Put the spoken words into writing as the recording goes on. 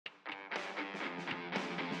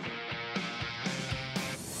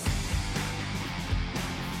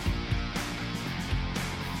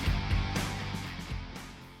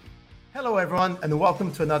Hello, everyone, and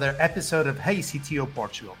welcome to another episode of Hey CTO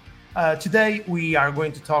Portugal. Today, we are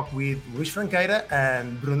going to talk with Luís Franqueira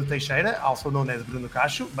and Bruno Teixeira, also known as Bruno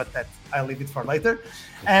Cacho, but that I'll leave it for later.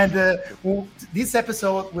 And this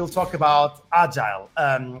episode, we'll talk about Agile.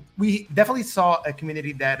 We definitely saw a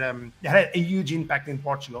community that had a huge impact in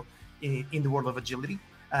Portugal in the world of agility,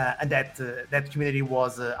 and that community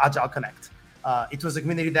was Agile Connect. It was a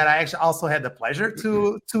community that I actually also had the pleasure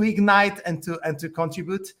to ignite and to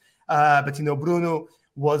contribute. But Bruno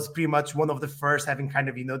was pretty much one of the first having kind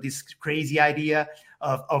of this crazy idea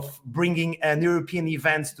of bringing an European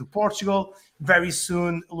event to Portugal. Very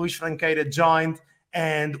soon, Luís Franqueira joined,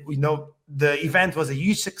 and the event was a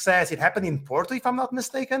huge success. It happened in Porto, if I'm not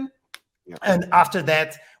mistaken. Yeah. And after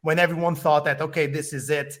that, when everyone thought that okay, this is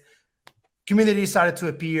it, communities started to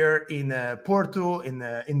appear in Porto,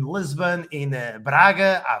 in Lisbon, in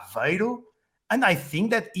Braga, Aveiro. And I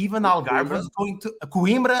think that even Algarve was going to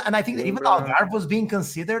Coimbra, and I think that even Algarve was being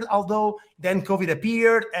considered. Although then COVID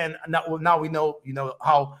appeared, and now we know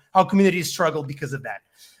how communities struggle because of that.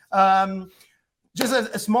 Just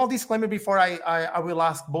a small disclaimer before I will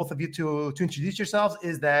ask both of you to introduce yourselves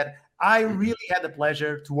is that I really had the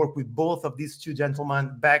pleasure to work with both of these two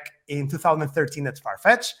gentlemen back in 2013 at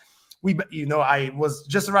Farfetch. I was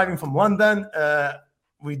just arriving from London.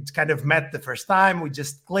 We kind of met the first time. We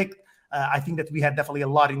just clicked. I think that we had definitely a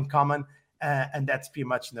lot in common, and that's pretty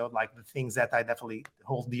much, like the things that I definitely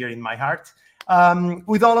hold dear in my heart.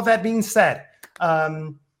 With all of that being said,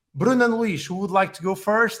 Bruno and Luís, who would like to go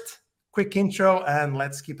first? Quick intro, and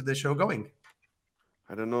let's keep the show going.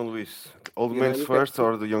 I don't know, Luís. Old man's first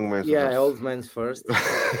or the young man's first? Yeah, old man's first.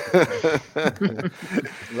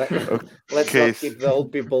 Let's not keep the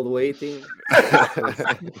old people waiting.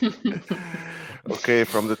 Okay,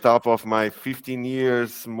 from the top of my 15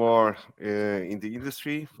 years more in the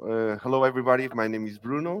industry. Hello, everybody. My name is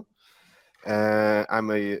Bruno. I'm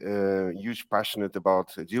a huge passionate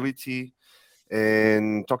about agility,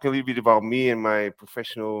 and talking a little bit about me and my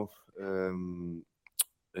professional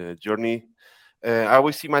journey. I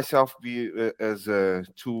always see myself as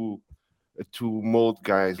two mode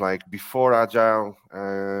guys, like before Agile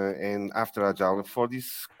and after Agile. For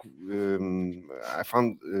this, I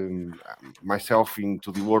found myself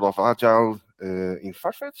into the world of Agile in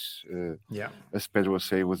Farfetch. As Pedro was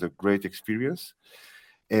saying, was a great experience,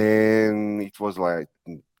 and it was like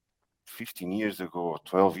 15 years ago,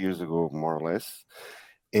 12 years ago, more or less,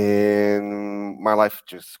 and my life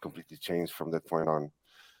just completely changed from that point on.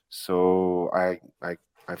 So I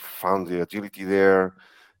found the agility there.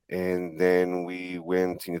 And then we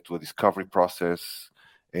went into a discovery process,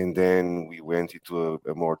 and then we went into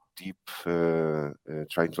a more deep,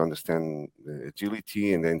 trying to understand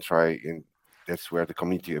agility, and then and that's where the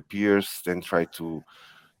community appears. Then try to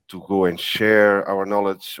go and share our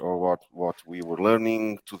knowledge or what we were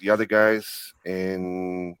learning to the other guys.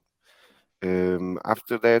 And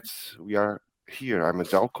after that, we are here. I'm a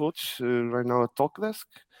Agile coach right now at Talkdesk,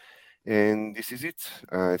 and this is it.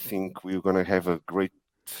 I think we're gonna have a great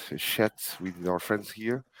chat with our friends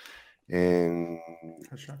here, and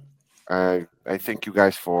for sure. I thank you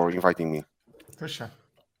guys for inviting me. For sure,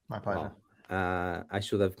 my pleasure. I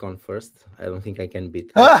should have gone first. I don't think I can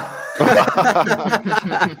beat. Don't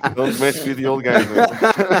mess with the old guys.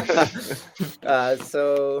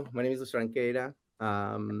 So my name is Luís Franqueira.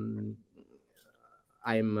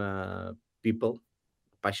 I'm people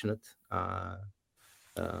passionate.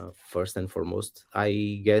 First and foremost,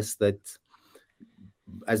 I guess that.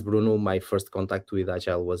 As Bruno, my first contact with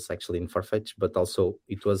Agile was actually in Farfetch, but also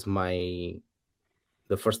it was the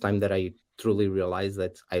first time that I truly realized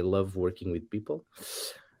that I love working with people.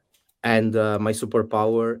 And my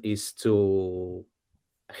superpower is to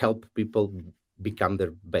help people become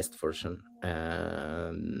their best version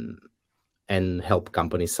and help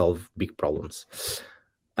companies solve big problems.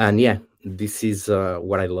 And yeah, this is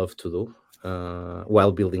what I love to do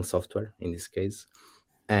while building software in this case.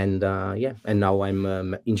 And and now I'm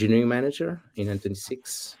an engineering manager in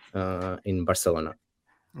N26 in Barcelona.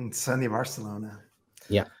 In sunny Barcelona.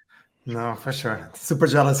 Yeah. No, for sure. Super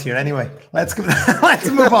jealous here. Anyway, let's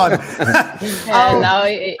move on. Now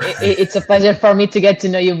it's a pleasure for me to get to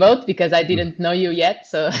know you both because I didn't know you yet.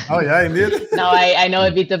 So oh yeah, indeed. Now I know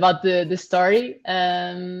a bit about the story.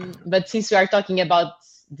 But since we are talking about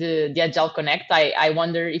the Agile Connect, I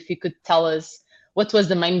wonder if you could tell us what was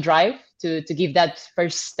the main drive to give that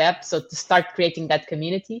first step, so to start creating that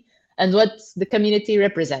community, and what the community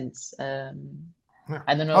represents. I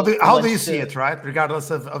don't know. How do you see it, right?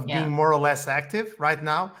 Regardless of being more or less active right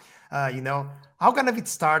now. How kind of it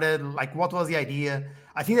started? Like, what was the idea?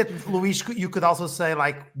 I think that Luís, you could also say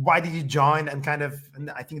like, why did you join? And kind of, and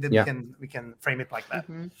I think that we can frame it like that.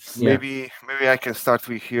 Maybe I can start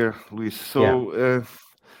with here, Luís. So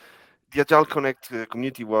the Agile Connect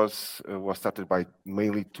community was started by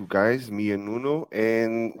mainly two guys, me and Nuno,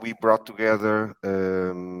 and we brought together,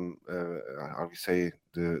 how we say,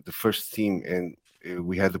 the first team, and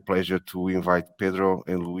we had the pleasure to invite Pedro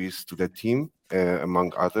and Luís to that team,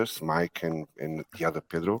 among others, Mike and the other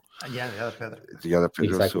Pedro. The other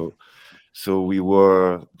Pedro. Exactly. So we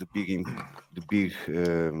were the big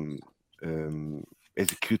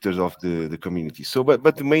executors of the community. So,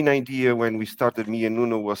 but the main idea when we started, me and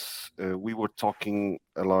Nuno, was we were talking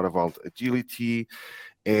a lot about agility,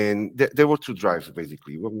 and there were two drives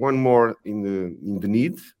basically. One more in the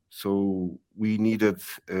need. So we needed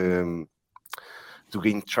to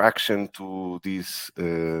gain traction to these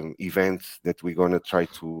events that we're gonna try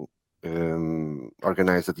to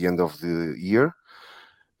organize at the end of the year.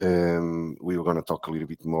 We were gonna talk a little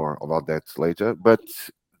bit more about that later, but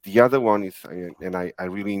the other one is, and I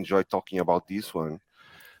really enjoy talking about this one,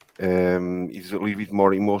 is a little bit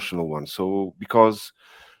more emotional one. So because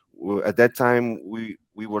at that time we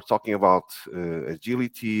were talking about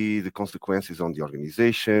agility, the consequences on the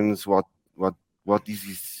organizations, what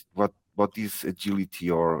this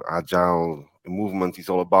agility or agile movement is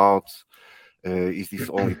all about. Is this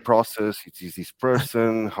only process? Is this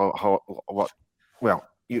person? What? Well,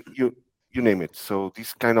 you name it. So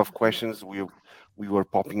these kind of questions we were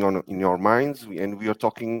popping on in our minds, and we are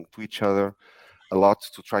talking to each other a lot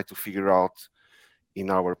to try to figure out,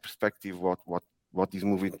 in our perspective, what this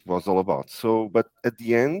movie was all about. So, but at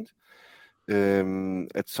the end,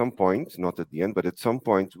 at some point, not at the end, but at some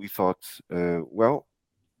point, we thought,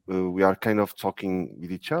 we are kind of talking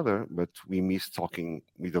with each other, but we miss talking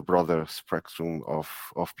with a broader spectrum of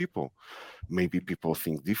people. Maybe people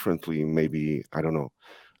think differently. Maybe, I don't know.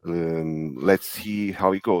 Let's see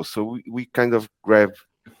how it goes. So we kind of grab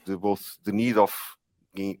both the need of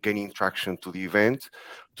gaining traction to the event,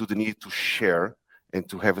 to the need to share and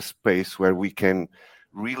to have a space where we can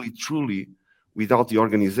really, truly, without the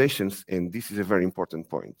organizations, and this is a very important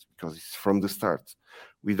point because it's from the start,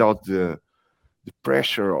 without the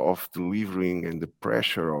pressure of delivering and the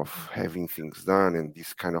pressure of having things done and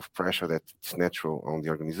this kind of pressure that it's natural on the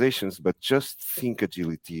organizations, but just think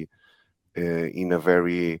agility in a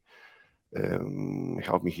very,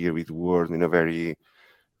 help me here with the word, in a very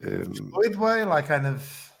fluid way, like kind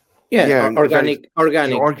of organic.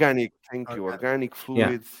 Thank you. Organic,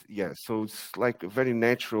 fluid. Yeah. So it's like a very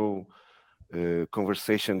natural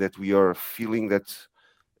conversation that we are feeling that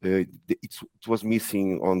it was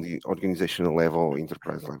missing on the organizational level,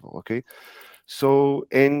 enterprise level. Okay. So,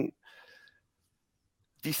 and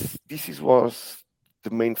this was the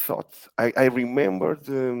main thought. I remember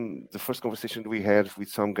the first conversation we had with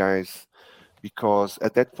some guys, because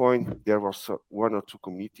at that point there was one or two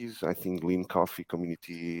communities, I think Lean Coffee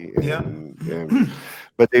community,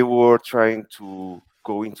 but they were trying to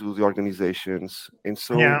go into the organizations, and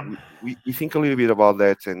so we think a little bit about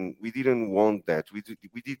that, and we didn't want that. We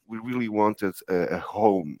really wanted a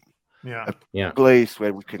home, a place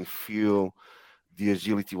where we can feel the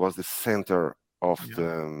agility was the center of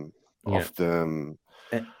the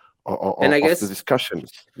and I guess the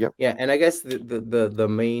discussions. And I guess the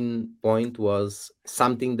main point was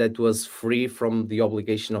something that was free from the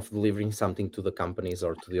obligation of delivering something to the companies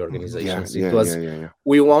or to the organizations.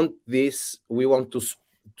 We want this, we want to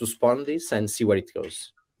spawn this and see where it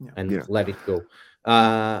goes and let it go.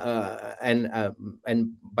 And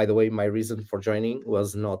by the way, my reason for joining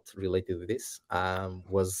was not related to this,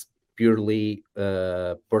 was purely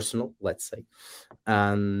personal, let's say.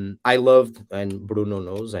 I loved, and Bruno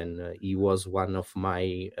knows, and he was one of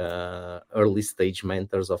my early stage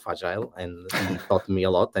mentors of Agile, and he taught me a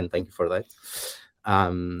lot, and thank you for that.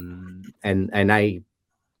 And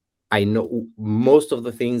I know most of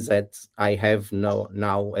the things that I have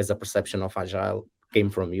now as a perception of Agile came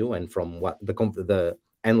from you and from what the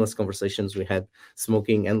endless conversations we had,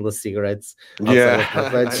 smoking endless cigarettes.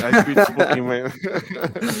 I quit smoking, man.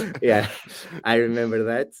 I remember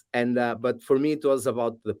that. And but for me, it was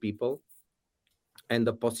about the people and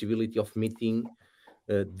the possibility of meeting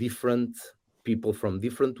different people from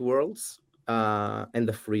different worlds, and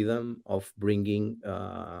the freedom of bringing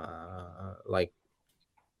like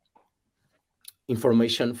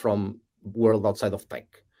information from world outside of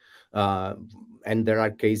tech. And there are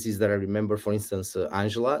cases that I remember, for instance,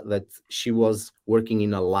 Angela, that she was working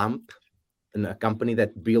in a company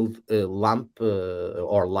that built lamp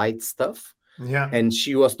or light stuff. Yeah. And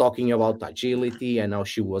she was talking about agility and how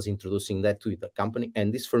she was introducing that to the company.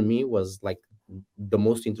 And this for me was like the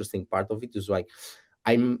most interesting part of it, is like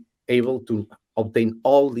I'm able to obtain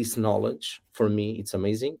all this knowledge. For me, it's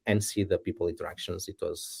amazing, and see the people interactions. It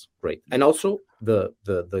was great, and also the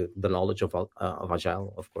knowledge of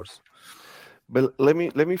Agile, of course. But let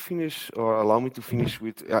me finish, or allow me to finish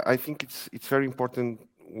with. I think it's very important.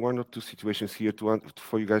 One or two situations here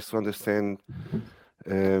for you guys to understand.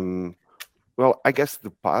 Well, I guess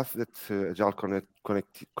the path that Agile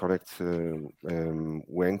Connect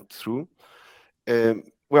went through.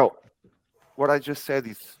 Well, what I just said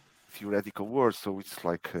is theoretical words, so it's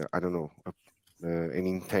like I don't know an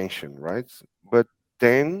intention, right? But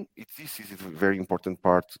then this is a very important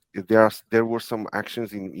part. There were some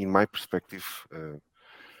actions in my perspective,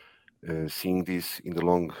 seeing this in the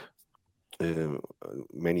long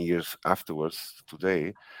many years afterwards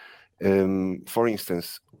today. For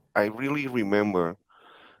instance, I really remember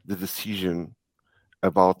the decision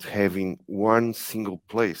about having one single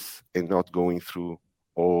place and not going through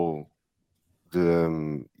all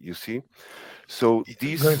the you see. So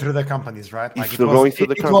this Going through the companies, right? Like it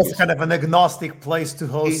was kind of an agnostic place to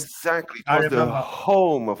host. Exactly, it was the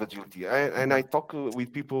home of agility. And I talk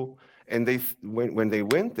with people, and when they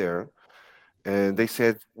went there, they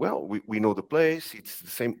said, "Well, we know the place. It's the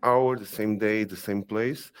same hour, the same day, the same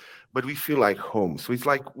place, but we feel like home." So it's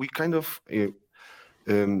like we kind of.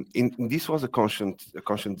 This was a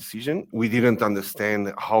conscious decision. We didn't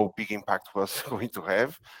understand how big impact was going to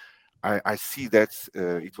have. I see that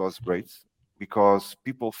it was great because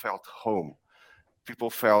people felt home. People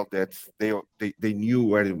felt that they knew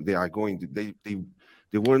where they are going.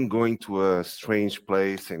 They weren't going to a strange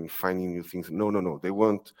place and finding new things. No. They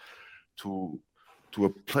went to a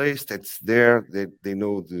place that's there. They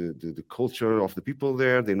know the culture of the people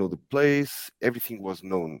there. They know the place. Everything was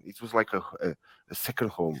known. It was like a second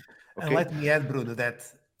home. Okay? And let me add, Bruno,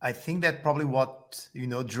 that I think that probably what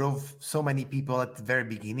drove so many people at the very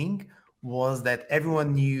beginning was that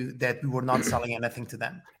everyone knew that we were not selling anything to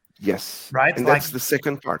them. Yes, right. And that's the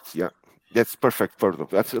second part. Yeah, that's perfect.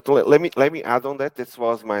 That's let me add on that. That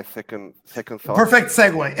was my second thought. Perfect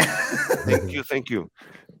segue. Thank you.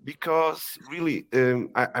 Because really,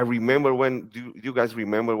 I remember do you guys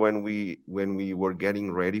remember when we were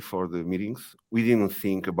getting ready for the meetings? We didn't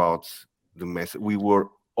think about the message. We were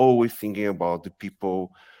always thinking about the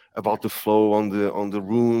people, about the flow on the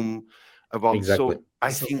room, about exactly. So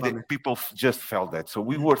I think that people just felt that. So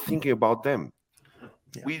we were thinking about them.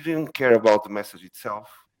 Yeah. We didn't care about the message itself.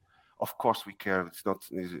 Of course, we care. It's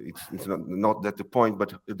not that the point,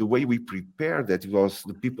 but the way we prepared that was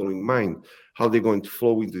the people in mind, how they're going to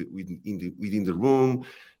flow within the room.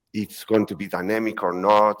 It's going to be dynamic or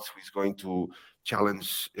not. It's going to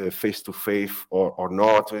challenge face to face or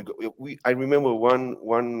not. I remember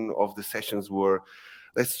one of the sessions were,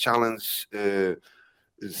 let's challenge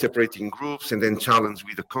separating groups and then challenge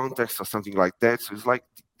with the context or something like that. So it's like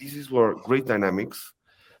these were great dynamics.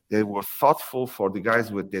 They were thoughtful for the guys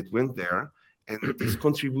that went there, and this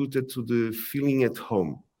contributed to the feeling at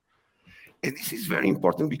home. And this is very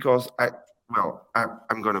important because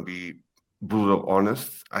I'm going to be brutal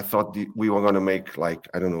honest. I thought we were going to make like,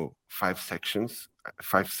 I don't know, 5 sessions.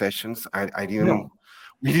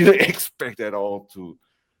 We didn't expect at all to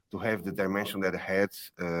have the dimension that it had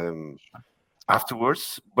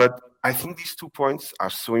afterwards. But I think these 2 points are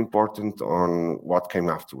so important on what came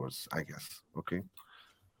afterwards, I guess. Okay.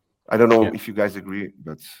 I don't know if you guys agree,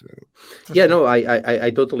 but no,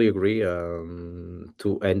 I totally agree.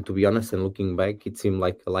 To be honest, and looking back, it seemed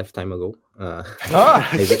like a lifetime ago.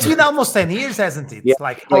 It's been almost 10 years, hasn't it? Yeah,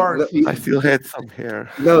 I still had some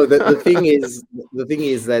hair. No, the thing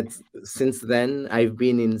is that since then I've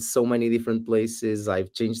been in so many different places.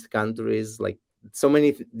 I've changed countries. Like so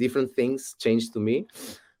many different things changed to me.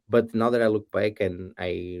 But now that I look back and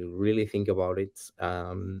I really think about it,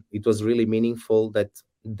 it was really meaningful that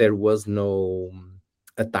there was no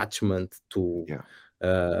attachment to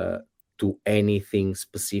anything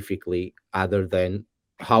specifically other than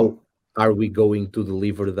how are we going to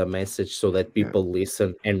deliver the message so that people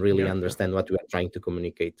listen and really understand what we are trying to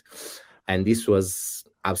communicate. And this was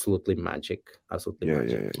absolutely magic. Absolutely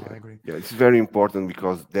magic. I agree. Yeah, it's very important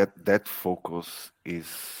because that focus is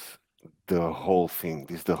the whole thing.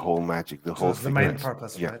 This is the whole magic. The whole the main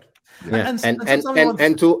purpose, right? Yeah.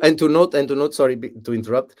 And to note, sorry to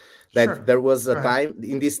interrupt, that there was a time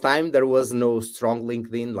in this time there was no strong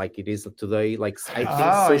LinkedIn like it is today. Like I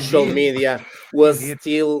think social media was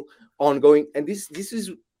still ongoing, and this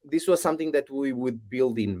was something that we would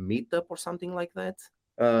build in Meetup or something like that.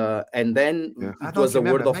 And then it was a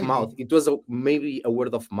word of mouth. It was maybe a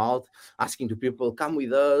word of mouth, asking to people, come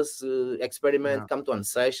with us, experiment, come to one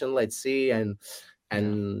session, let's see. And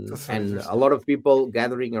a lot of people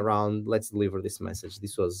gathering around, let's deliver this message.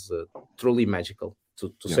 This was truly magical,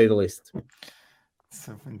 to say the least.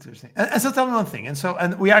 So interesting. And so tell me one thing.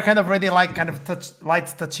 And we are kind of already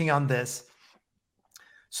touching on this.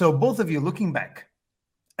 So both of you looking back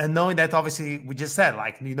and knowing that obviously we just said,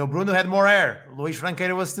 Bruno had more hair. Luís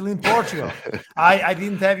Franqueira was still in Portugal. I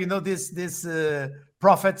didn't have, this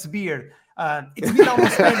prophet's beard. It's been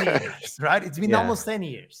almost 10 years, right? It's been almost 10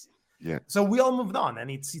 years. Yeah. So we all moved on, and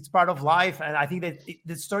it's part of life. And I think that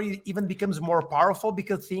the story even becomes more powerful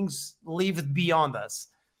because things lived beyond us.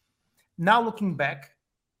 Now looking back,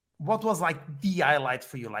 what was the highlight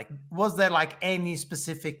for you? Was there any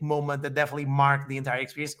specific moment that definitely marked the entire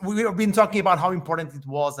experience? We've been talking about how important it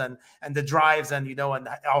was and the drives and and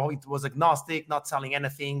how it was agnostic, not selling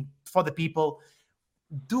anything for the people.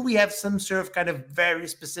 Do we have some sort of kind of very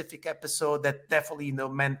specific episode that definitely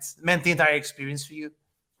meant the entire experience for you?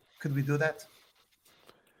 Could we do that?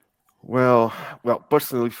 Well,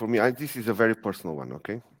 personally for me, this is a very personal one,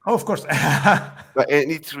 okay? Oh, of course. And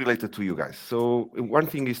it's related to you guys. So one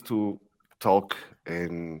thing is to talk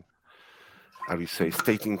and, how do you say,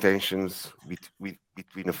 state intentions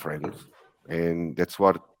between a friend. And that's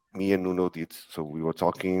what me and Nuno did. So we were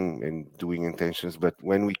talking and doing intentions. But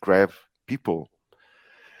when we grab people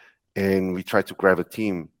and we try to grab a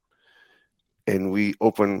team, and we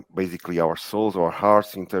open basically our souls, our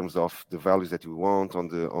hearts in terms of the values that we want on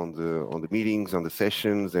the meetings, on the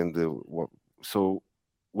sessions, and so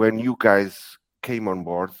when you guys came on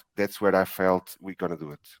board, that's where I felt we're gonna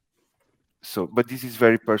do it. So, but this is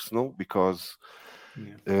very personal because,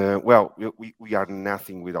 we are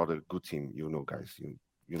nothing without a good team, guys.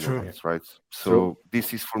 You know this, right? So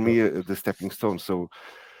this is for me the stepping stone. So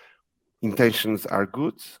intentions are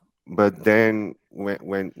good. But then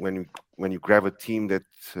when you grab a team that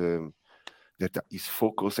is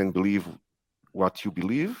focused and believe what you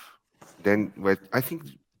believe, then I think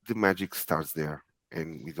the magic starts there,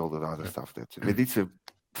 and with all the other stuff but it's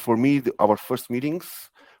for me our first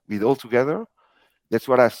meetings with all together. That's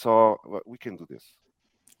what I saw. We can do this.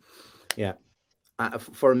 Yeah.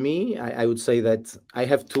 For me, I would say that I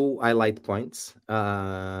have two highlight points.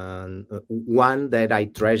 One that I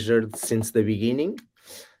treasured since the beginning.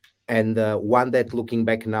 And one that, looking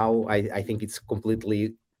back now, I think it's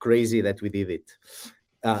completely crazy that we did it.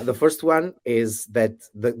 The first one is that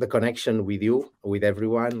the connection with you, with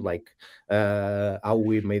everyone, how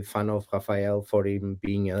we made fun of Rafael for him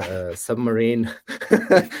being a submarine,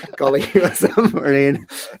 calling him a submarine.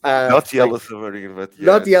 Not yellow submarine, but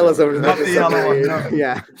not yellow submarine. Not the yellow one. No.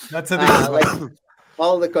 Yeah, that's a big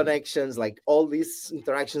all the connections, all these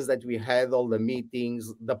interactions that we had, all the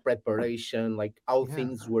meetings, the preparation, how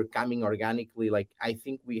things were coming organically. I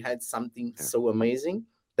think we had something so amazing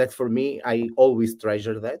that for me, I always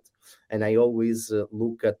treasure that. And I always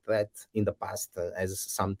look at that in the past as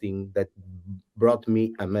something that brought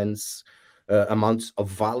me immense amounts of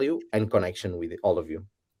value and connection with all of you.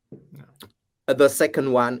 Yeah. The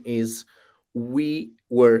second one is we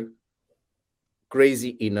were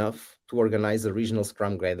crazy enough to organize a regional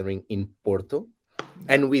Scrum gathering in Porto,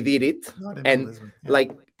 and we did it. And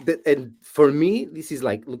and for me, this is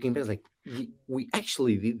looking back, we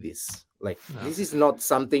actually did this. This is not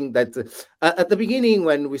something that at the beginning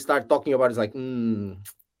when we start talking about it's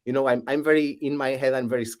I'm very in my head. I'm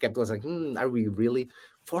very skeptical. It's are we really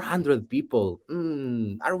 400 people?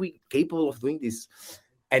 Are we capable of doing this?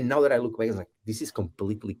 And now that I look back, it's this is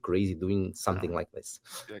completely crazy doing something like this.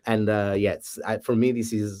 And for me,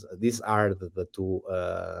 these are the two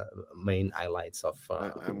main highlights of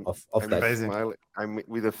that. I'm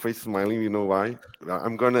with a face smiling. You know why? I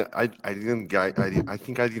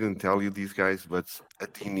think I didn't tell you these guys, but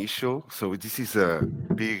at the initial. So this is a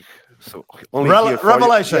big. So only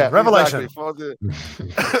revelation. Exactly, for the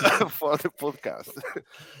for the podcast.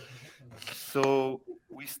 So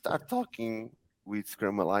we start talking with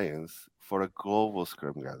Scrum Alliance for a global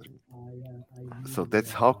Scrum gathering. So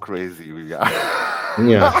that's how crazy we are.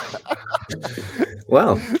 Yeah.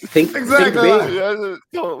 Well, think exactly.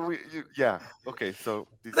 Okay. So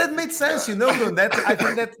that made sense, Bruno. That I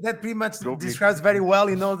think that pretty much describes very well,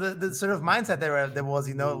 the sort of mindset there was.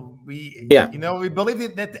 We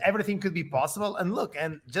believed that everything could be possible, and look,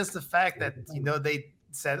 and just the fact that they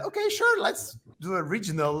said, okay, sure, let's do a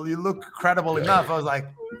regional. You look credible enough. I was like,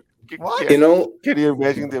 what? Can you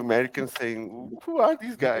imagine the Americans saying, "Who are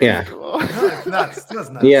these guys?" Yeah, no, it's nuts. It was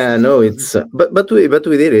nuts. Yeah, no, it's but we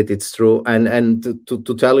did it. It's true, and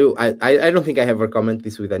to tell you, I don't think I ever comment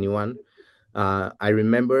this with anyone. I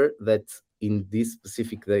remember that in this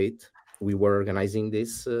specific date, we were organizing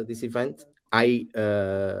this event. I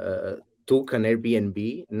took an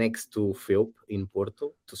Airbnb next to Philp in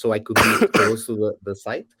Porto, so I could be close to the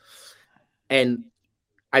site. And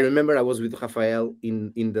I remember I was with Rafael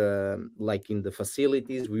in the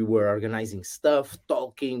facilities. We were organizing stuff,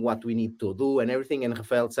 talking what we need to do and everything. And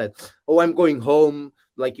Rafael said, "Oh, I'm going home."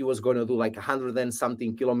 Like he was going to do like 100 and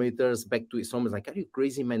something kilometers back to his home. I was like, "Are you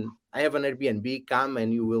crazy, man? I have an Airbnb. Come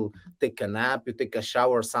and you will take a nap, you take a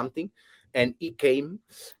shower or something." And he came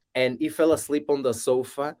and he fell asleep on the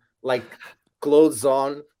sofa, like clothes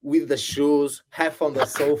on, with the shoes, half on the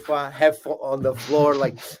sofa, half on the floor.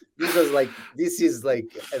 Like this was like, this is like,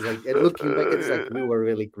 as like, and looking back, it's like we were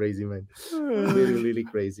really crazy, man. Really, really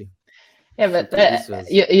crazy. Yeah, but This was-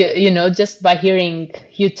 you know, just by hearing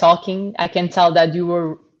you talking, I can tell that you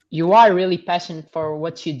are really passionate for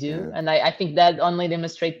what you do, and I think that only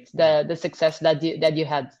demonstrates the success that you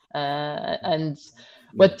had, and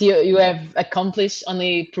what you have accomplished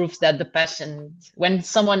only proves that the passion, when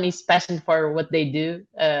someone is passionate for what they do,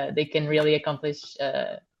 they can really accomplish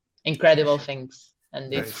incredible things.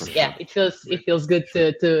 And it's it feels good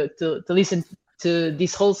to listen to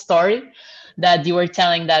this whole story that you were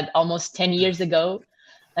telling that almost 10 years ago.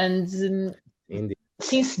 And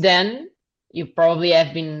since then, you probably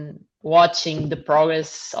have been watching the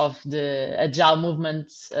progress of the Agile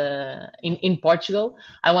movement in Portugal.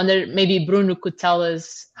 I wonder, maybe Bruno could tell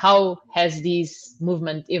us how has this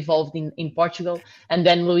movement evolved in Portugal, and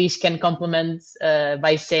then Luís can complement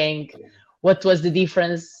by saying what was the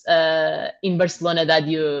difference in Barcelona that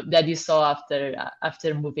you saw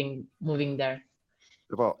after moving there.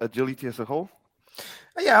 About agility as a whole?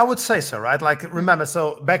 Yeah, I would say so, right? Like, remember,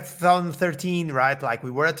 so back 2013, right? Like,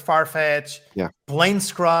 we were at Farfetch, plain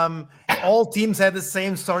Scrum, all teams had the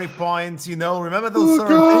same story points, you know, remember those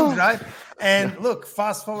sort of things, right? And look,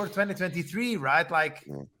 fast forward 2023, right? Like,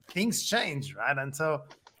 things change, right? And so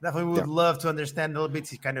definitely would love to understand a little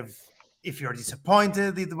bit kind of if you're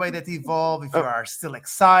disappointed in the way that evolved, if you are still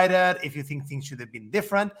excited, if you think things should have been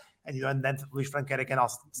different. And and then Luís Franqueira can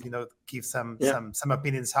also, give some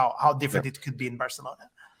opinions how different it could be in Barcelona.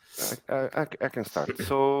 I can start.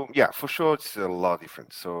 So for sure it's a lot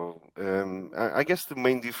different. So I guess the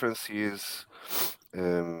main difference is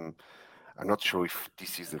I'm not sure if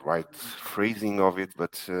this is the right phrasing of it,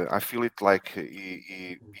 but I feel it like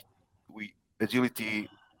agility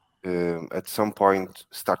at some point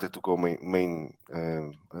started to go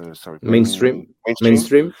mainstream.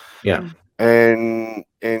 Yeah. And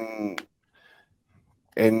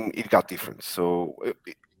it got different. So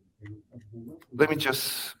let me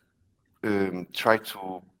just try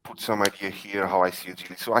to put some idea here how I see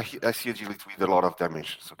agility. So I see agility with a lot of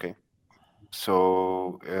dimensions. Okay.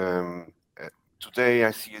 So today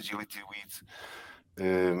I see agility with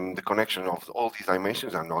the connection of all these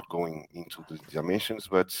dimensions. I'm not going into the dimensions,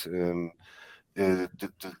 but the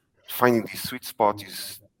finding this sweet spot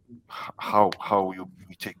is how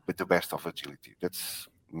we take the best of agility. That's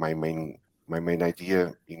my main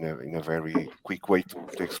idea in a very quick way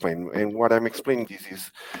to explain. And what I'm explaining this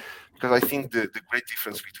is because I think the great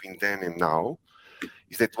difference between then and now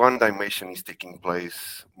is that one dimension is taking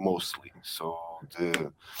place mostly. So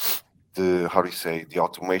the how do you say, the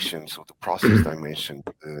automation, so the process dimension,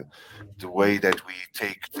 the way that we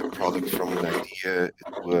take the product from an idea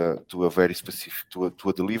to a very specific to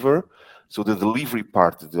a deliver. So the delivery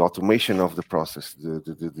part, the automation of the process,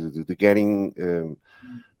 the getting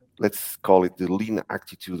let's call it the lean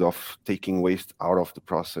attitude of taking waste out of the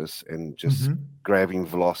process and just grabbing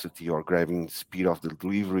velocity or grabbing speed of the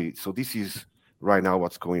delivery. So this is right now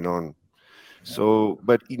what's going on. So,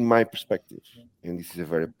 but in my perspective, and this is a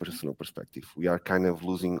very personal perspective, we are kind of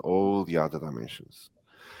losing all the other dimensions.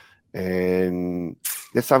 And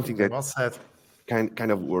that's something that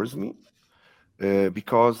kind of worries me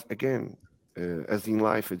because, again, as in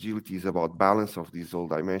life, agility is about balance of these all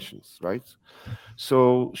dimensions, right?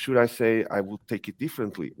 So should I say I would take it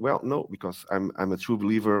differently? Well, no, because I'm a true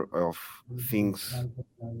believer of things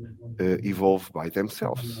evolve by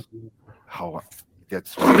themselves. How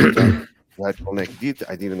that's what Connect did.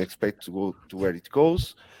 I didn't expect to go to where it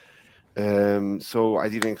goes. So I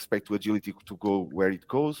didn't expect agility to go where it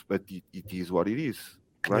goes, but it is what it is,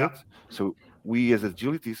 right? So we as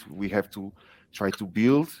agilities, we have to try to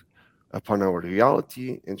build upon our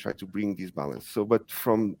reality and try to bring this balance. So, but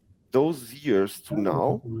from those years to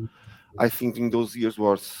now, I think in those years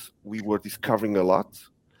we were discovering a lot,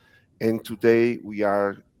 and today we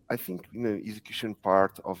are, I think, in the execution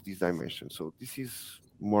part of this dimension. So this is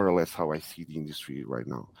more or less how I see the industry right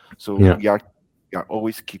now. So we are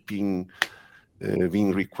always keeping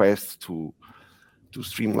being requests to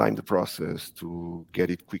streamline the process, to get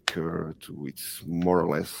it quicker. It's more or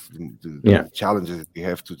less the challenges that we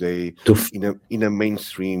have today in a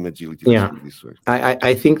mainstream agility. This way.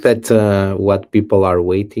 I think that what people are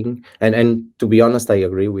waiting, and to be honest, I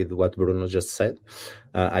agree with what Bruno just said.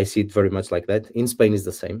 I see it very much like that. In Spain is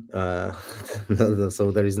the same,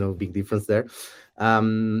 so there is no big difference there.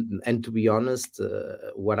 And to be honest,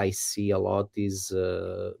 what I see a lot is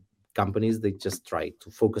companies, they just try to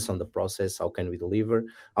focus on the process. How can we deliver?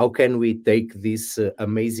 How can we take this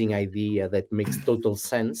amazing idea that makes total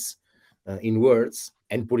sense in words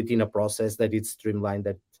and put it in a process that it's streamlined,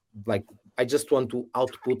 that like I just want to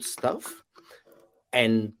output stuff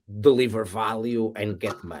and deliver value and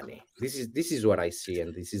get money. This is what I see,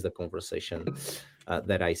 and this is the conversation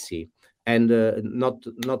that I see. And not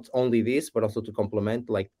only this, but also to complement,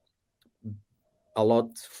 like a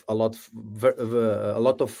lot of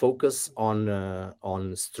focus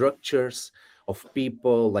on structures of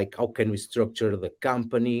people, like how can we structure the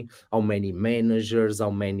company, how many managers,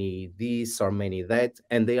 how many this or many that,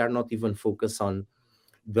 and they are not even focused on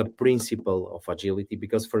the principle of agility.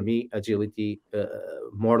 Because for me, agility,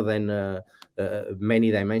 more than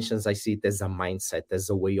many dimensions, I see it as a mindset, as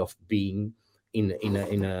a way of being in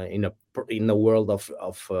a world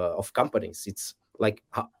of companies. It's like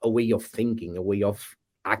a way of thinking, a way of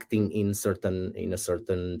acting in a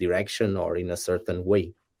certain direction or in a certain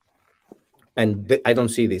way. And I don't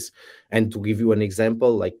see this. And to give you an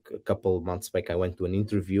example, like a couple of months back, I went to an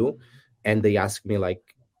interview and they asked me like,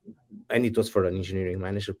 and it was for an engineering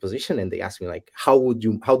manager position, and they asked me like, how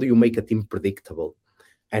do you make a team predictable?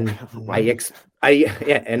 And I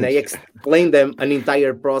explained them an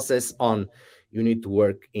entire process on, you need to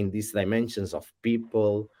work in these dimensions of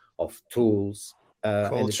people, of tools.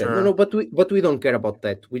 And they said, no, but we don't care about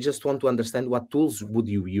that. We just want to understand what tools would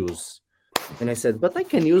you use. And I said, but I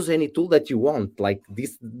can use any tool that you want, like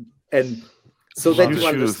this, and so that you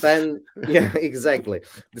understand. Yeah, exactly.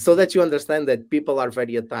 So that you understand that people are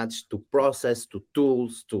very attached to process, to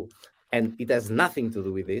tools, and it has nothing to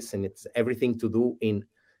do with this, and it's everything to do in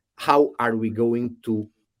how are we going to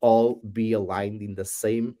all be aligned in the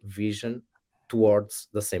same vision towards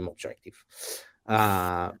the same objective.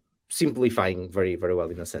 Simplifying very, very well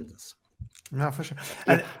in a sentence. No, for sure.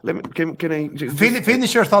 And can I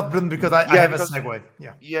finish your thought, Bruno? Because I have a segue.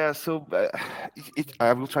 Yeah. So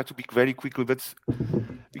I will try to be very quickly, but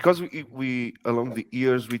because we along the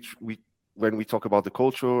years, when we talk about the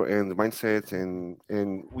culture and the mindset,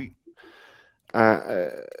 and we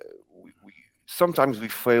sometimes we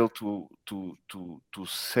fail to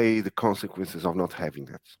say the consequences of not having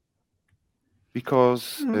that.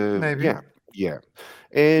 Because maybe. Yeah,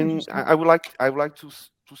 and I would like to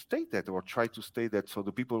state that, or try to state that, so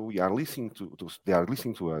the people we are listening to, they are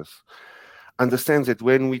listening to us, understands that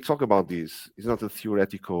when we talk about this, it's not a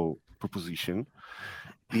theoretical proposition.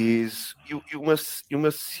 Is you must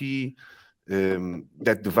see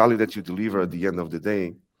that the value that you deliver at the end of the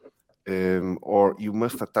day, or you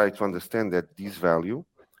must try to understand that this value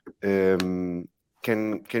can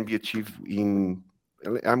be achieved in.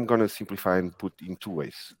 I'm going to simplify and put in two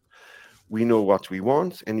ways. We know what we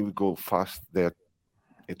want, and we go fast there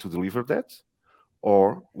to deliver that,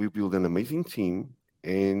 or we build an amazing team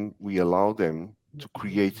and we allow them to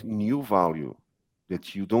create new value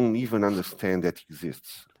that you don't even understand that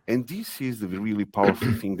exists. And this is the really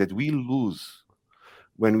powerful thing that we lose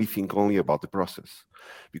when we think only about the process,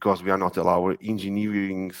 because we are not allowing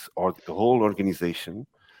engineering or the whole organization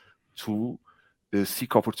to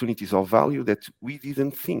seek opportunities of value that we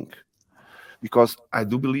didn't think. Because I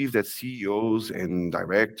do believe that CEOs and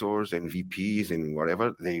directors and VPs and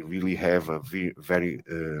whatever, they really have a very, very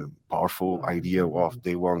powerful idea of what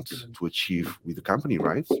they want to achieve with the company,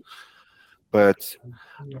 right? But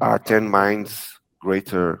are 10 minds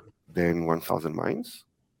greater than 1,000 minds?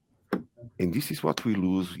 And this is what we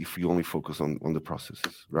lose if we only focus on the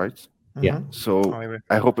processes, right? Yeah. So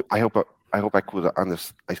I hope I could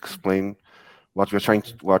explain what we're trying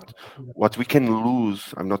to, what we can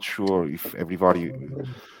lose. I'm not sure if everybody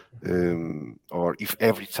or if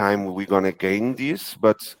every time we're gonna gain this,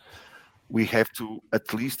 but we have to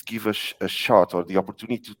at least give a shot, or the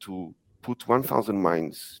opportunity to put 1,000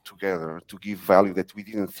 minds together to give value that we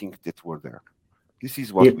didn't think that were there. This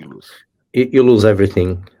is what we lose. You lose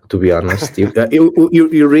everything, to be honest.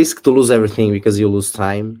 You risk to lose everything, because you lose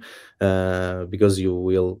time, because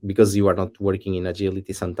you are not working in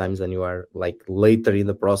agility sometimes, and you are like later in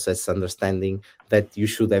the process understanding that you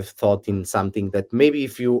should have thought in something that maybe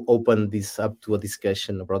if you open this up to a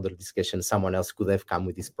broader discussion, someone else could have come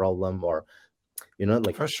with this problem, or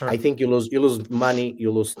like, for sure. I think you lose money,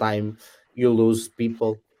 you lose time, you lose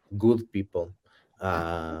people, good people,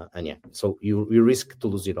 and yeah, so you risk to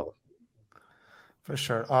lose it all. For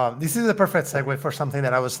sure. This is a perfect segue for something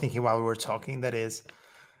that I was thinking while we were talking. That is,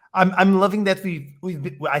 I'm loving that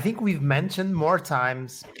I think we've mentioned more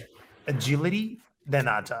times agility than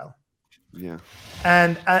agile. Yeah.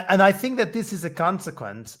 And I think that this is a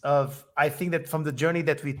consequence of, I think that from the journey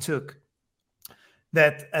that we took,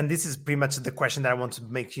 that, and this is pretty much the question that I want to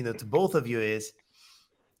make, to both of you is,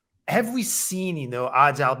 have we seen,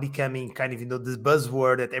 agile becoming kind of, this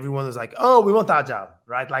buzzword that everyone was like, oh, we want agile,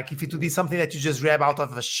 right? Like if it would be something that you just grab out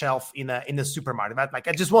of a shelf in a supermarket, right? Like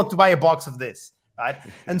I just want to buy a box of this, right?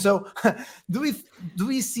 And so do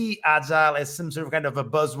we see agile as some sort of kind of a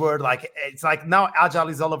buzzword? Like it's like now agile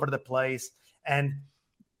is all over the place. And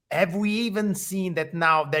have we even seen that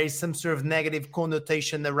now there is some sort of negative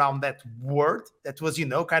connotation around that word that was,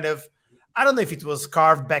 kind of, I don't know if it was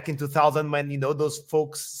carved back in 2000 when, those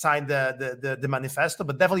folks signed the manifesto,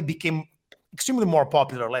 but definitely became extremely more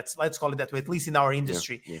popular. Let's call it that way, at least in our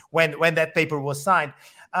industry, when that paper was signed.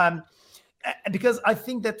 Because I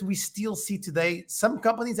think that we still see today some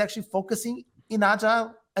companies actually focusing in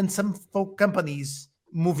agile and some companies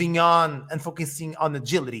moving on and focusing on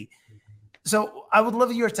agility. So I would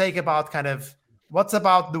love your take about kind of what's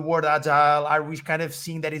about the word agile. Are we kind of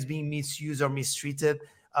seeing that it's being misused or mistreated?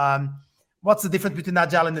 What's the difference between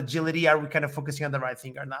agile and agility? Are we kind of focusing on the right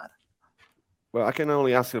thing or not? Well, I can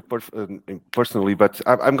only answer personally, but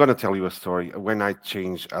I'm going to tell you a story when I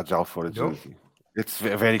changed agile for agility. Go. It's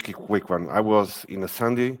a very quick one. I was in a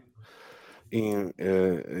Sunday in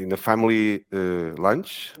a family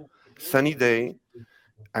lunch, sunny day.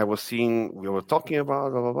 We were talking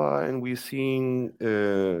about blah, blah, blah, and we're seeing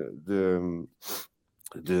the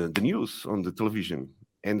news on the television.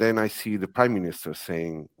 And then I see the prime minister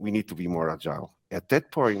saying, we need to be more agile. At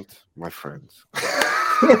that point, my friends, like,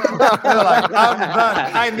 I'm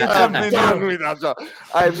done. I need something done with agile.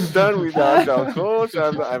 I'm done with agile coach.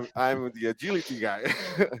 I'm the agility guy.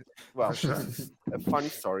 Well, sure. It's a funny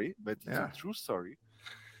story, but it's a true story.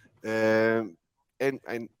 And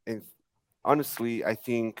honestly, I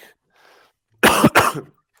think, how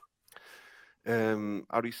do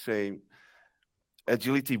you say,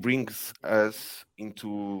 agility brings us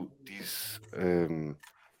into this,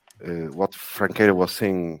 what Franqueira was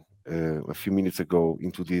saying a few minutes ago,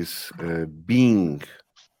 into this being,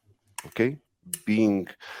 okay? Being,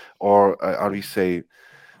 or how do you say,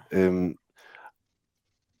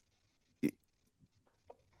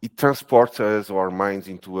 it transports us, our minds,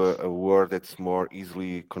 into a world that's more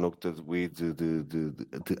easily connected with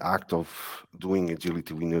the act of doing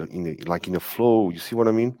agility in a flow. You see what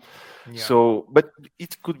I mean? Yeah. So, but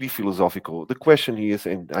it could be philosophical. The question is,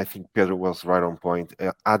 and I think Pedro was right on point,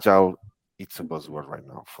 agile, it's a buzzword right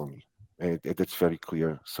now for me. That's very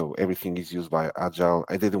clear. So everything is used by agile.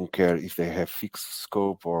 They don't care if they have fixed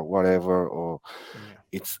scope or whatever, or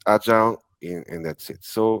it's agile, and that's it.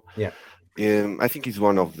 So yeah. I think it's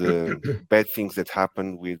one of the bad things that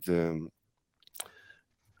happen with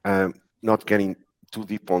not getting too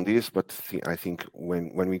deep on this, but I think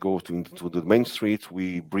when we go to the main street,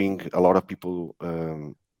 we bring a lot of people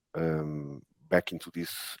back into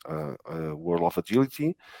this world of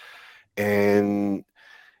agility, and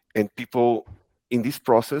people in this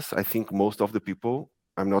process. I think most of the people,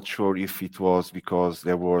 I'm not sure if it was because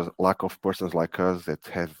there was lack of persons like us that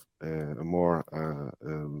have a more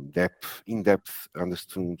in-depth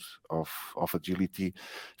understanding of agility,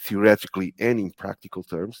 theoretically and in practical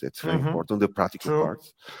terms. That's very important, the practical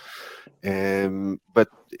parts. But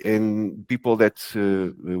people that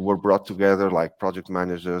were brought together, like project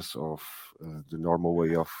managers of the normal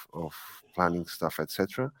way of planning stuff,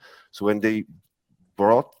 etc. So when they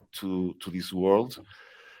brought to this world,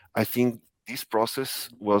 I think this process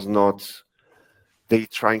was not they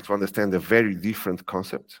trying to understand a very different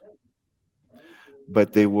concept,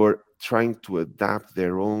 but they were trying to adapt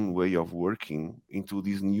their own way of working into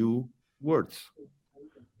these new words.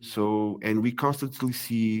 So, and we constantly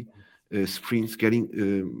see sprints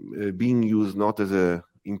being used not as a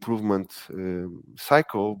improvement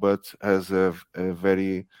cycle, but as a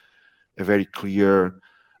very clear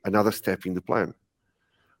another step in the plan.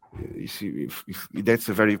 You see, if that's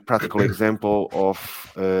a very practical example of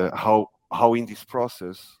how in this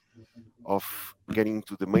process of getting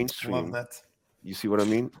into the mainstream, you see what I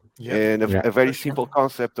mean? Yeah. And a very simple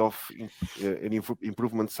concept of an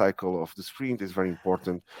improvement cycle of the sprint is very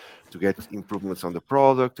important to get improvements on the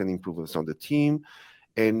product and improvements on the team.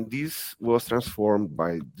 And this was transformed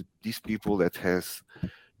by these people that has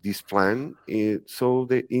this plan, so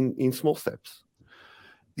they in small steps.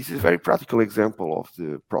 This is a very practical example of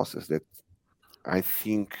the process that I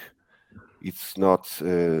think It's not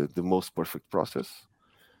the most perfect process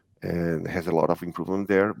and has a lot of improvement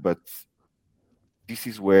there, but this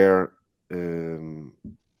is where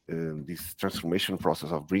this transformation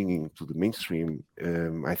process of bringing to the mainstream,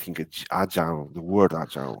 I think Agile, the word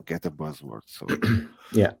Agile, get a buzzword. So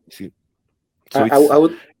yeah, see, so I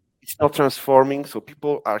would. It's not transforming. So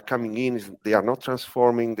people are coming in, they are not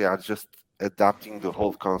transforming, they are just adapting the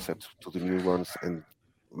whole concept to the new ones, and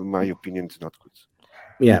in my opinion, it's not good.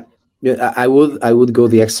 Yeah, I would go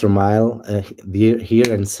the extra mile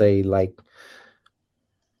here and say, like,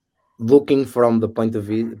 looking from the point of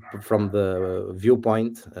view, from the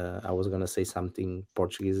viewpoint, I was gonna say something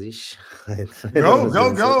Portuguese-ish. Go. Love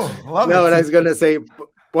no, it. but I was gonna say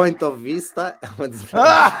point of vista.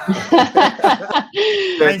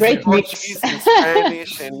 Great mix. Portuguese and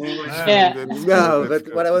Spanish and English. Yeah. No,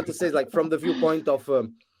 but what I want to say is, like, from the viewpoint of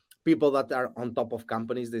people that are on top of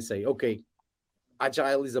companies, they say, okay,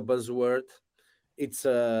 Agile is a buzzword. It's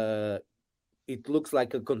it looks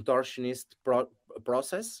like a contortionist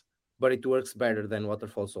process, but it works better than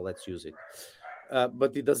waterfall, so let's use it.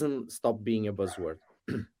 But it doesn't stop being a buzzword.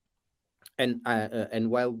 And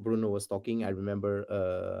while Bruno was talking, I remember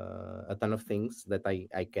a ton of things that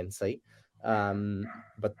I can say,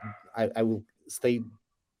 but I will stay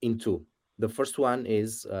in two. The first one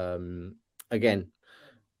is, again,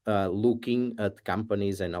 looking at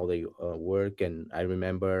companies and how they work. And I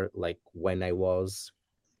remember, like, when I was,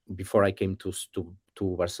 before I came to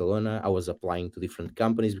Barcelona, I was applying to different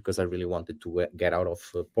companies because I really wanted to get out of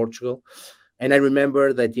Portugal. And I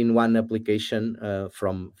remember that in one application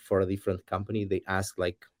for a different company, they asked,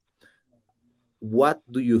 like, what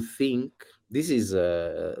do you think? This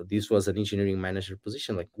was an engineering manager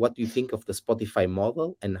position. Like, what do you think of the Spotify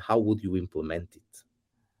model, and how would you implement it?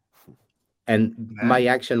 And my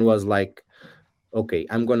action was like, okay,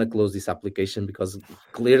 I'm gonna close this application because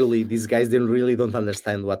clearly these guys don't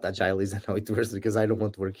understand what Agile is and how it works, because I don't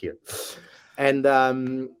want to work here. And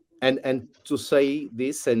to say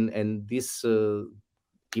this, and this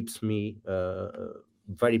keeps me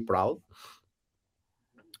very proud.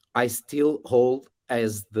 I still hold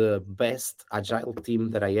as the best Agile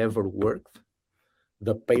team that I ever worked,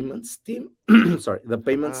 the payments team. The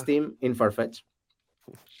payments team in Farfetch.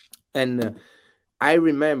 And I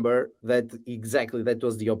remember that exactly that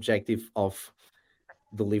was the objective of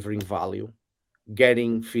delivering value,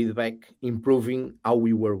 getting feedback, improving how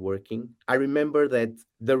we were working. I remember that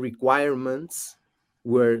the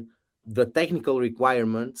technical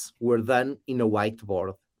requirements were done in a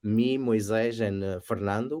whiteboard. Me, Moisés, and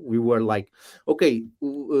Fernando, we were like, okay,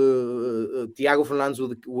 Tiago Fernandes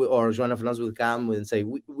or Joana Fernandes would come and say,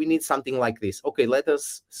 we need something like this. Okay, let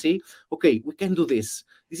us see. Okay, we can do this.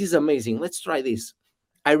 This is amazing. Let's try this.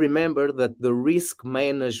 I remember that the risk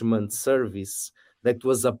management service that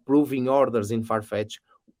was approving orders in Farfetch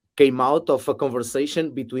came out of a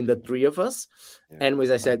conversation between the three of us. Yeah. And as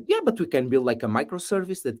I said, yeah, but we can build like a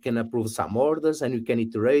microservice that can approve some orders, and we can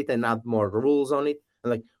iterate and add more rules on it. And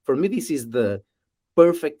like, for me, this is the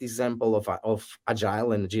perfect example of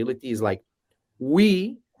Agile and agility. Is like,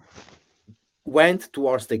 we went to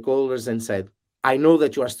our stakeholders and said, I know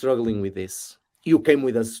that you are struggling with this. You came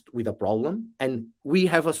with us with a problem, and we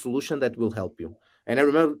have a solution that will help you. And I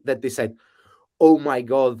remember that they said, oh my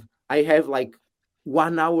God, I have like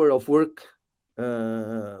 1 hour of work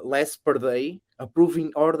less per day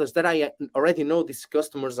approving orders that I already know. These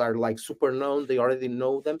customers are like super known. They already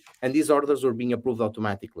know them. And these orders were being approved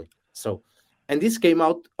automatically. So, and this came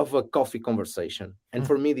out of a coffee conversation. And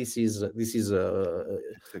for me, this is the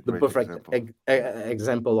perfect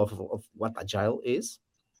example of what Agile is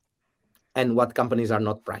and what companies are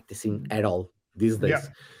not practicing at all these days. Yeah.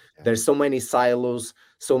 There's so many silos,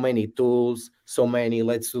 so many tools, so many,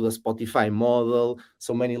 let's do the Spotify model,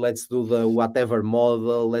 so many, let's do the whatever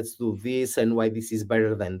model, let's do this, and why this is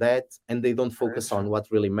better than that. And they don't focus on what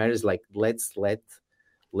really matters, like, let's let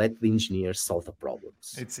the engineers solve the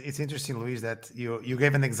problems. It's interesting, Luis, that you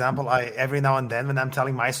gave an example. I every now and then when I'm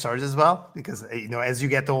telling my stories as well, because as you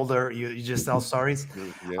get older, you just tell stories.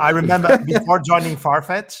 Yeah. I remember before joining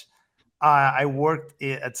Farfetch, I worked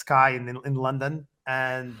at Sky in London.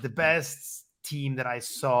 And the best team that I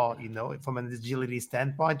saw, from an agility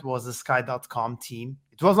standpoint, was the Sky.com team.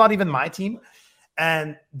 It was not even my team.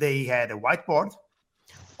 And they had a whiteboard.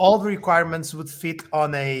 All the requirements would fit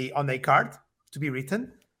on a card to be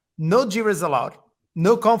written. No Jiras allowed.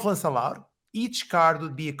 No Confluence allowed. Each card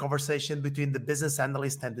would be a conversation between the business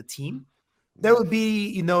analyst and the team. There would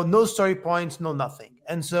be, no story points, no nothing.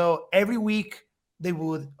 And so every week they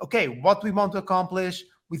would, okay, what we want to accomplish,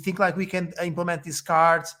 we think like we can implement these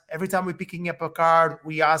cards. Every time we're picking up a card,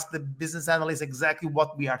 we ask the business analyst exactly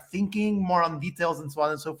what we are thinking, more on details and so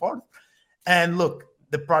on and so forth. And look,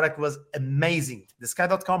 the product was amazing. The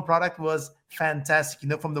Sky.com product was fantastic,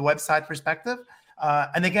 from the website perspective.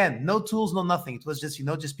 And again, no tools, no nothing. It was just,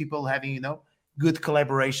 just people having, good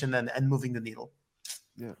collaboration and moving the needle.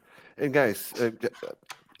 Yeah. And guys,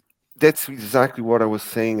 that's exactly what I was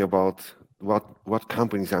saying about what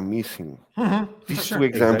companies are missing. Mm-hmm. These two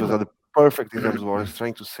examples are the perfect examples of what I was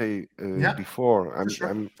trying to say before.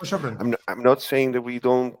 I'm not saying that we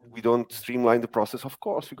don't streamline the process. Of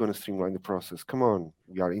course, we're going to streamline the process. Come on,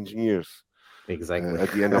 we are engineers. Exactly.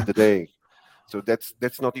 At the end of the day, so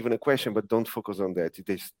that's not even a question. But don't focus on that.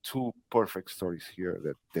 There's two perfect stories here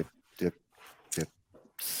that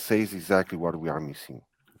says exactly what we are missing.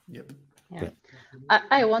 Yep. Yeah.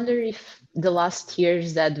 I wonder if the last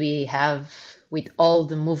years that we have with all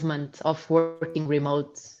the movement of working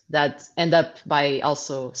remote that end up by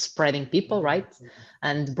also spreading people, right?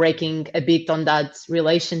 And breaking a bit on that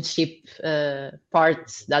relationship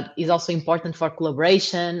part that is also important for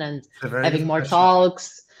collaboration and having more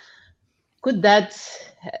talks. Could that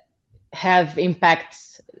have impact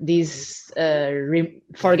this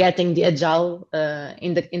forgetting the agile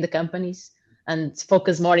in the companies and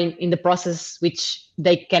focus more in the process, which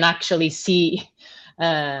they can actually see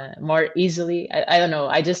more easily? I don't know.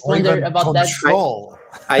 I just wonder about control.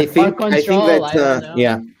 that. I think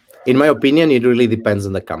that in my opinion, it really depends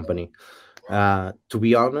on the company. To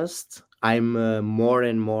be honest, I'm more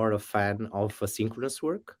and more a fan of asynchronous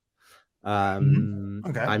work.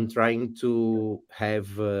 I'm trying to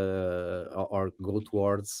have or go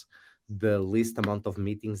towards the least amount of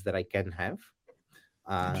meetings that I can have,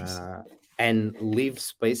 and leave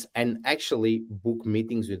space and actually book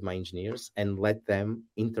meetings with my engineers and let them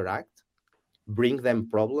interact, bring them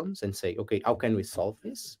problems and say, okay, how can we solve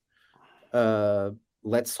this?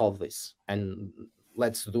 Let's solve this and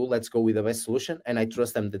let's go with the best solution. And I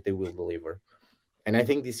trust them that they will deliver. And I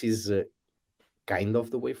think this is kind of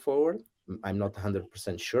the way forward. I'm not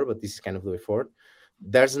 100% sure, but this is kind of the way forward.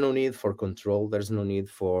 There's no need for control. There's no need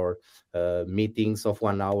for meetings of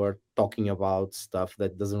 1 hour talking about stuff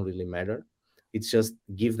that doesn't really matter. It's just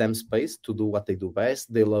give them space to do what they do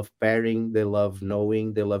best. They love pairing. They love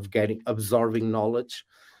knowing. They love absorbing knowledge.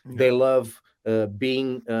 Yeah. They love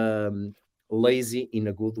being lazy in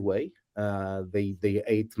a good way. They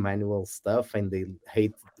hate manual stuff and they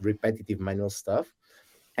hate repetitive manual stuff.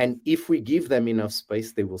 And if we give them enough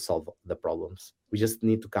space, they will solve the problems. We just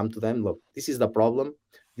need to come to them. Look, this is the problem.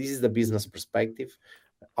 This is the business perspective.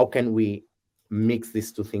 How can we mix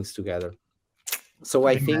these two things together? So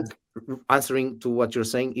I think answering to what you're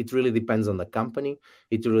saying, it really depends on the company.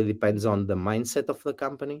 It really depends on the mindset of the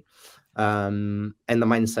company and the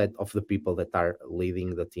mindset of the people that are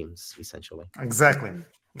leading the teams, essentially. Exactly.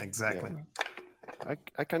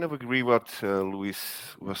 I kind of agree what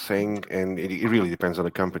Luís was saying, and it really depends on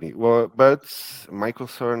the company. Well, but my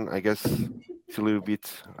concern, I guess, it's a little bit.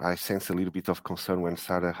 I sense a little bit of concern when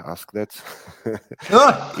Sarah asked that.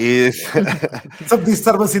 Is some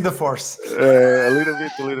disturbance in the force? A little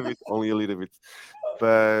bit, only a little bit.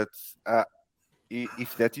 But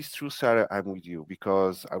if that is true, Sarah, I'm with you,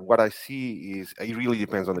 because what I see is it really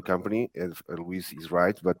depends on the company. If Luís is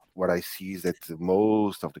right, but what I see is that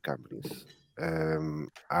most of the companies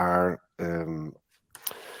are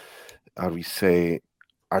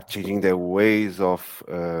changing their ways of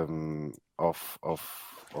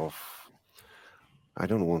I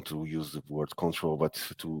don't want to use the word control, but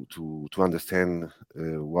to understand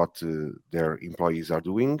what their employees are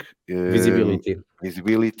doing,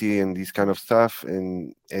 visibility and this kind of stuff,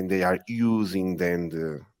 and they are using then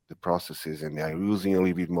the processes, and they are using a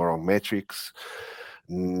little bit more on metrics.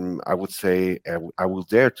 I would say, I will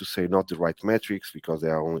dare to say not the right metrics, because they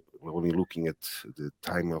are only looking at the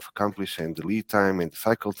time of accomplishment and the lead time and the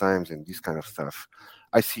cycle times and this kind of stuff.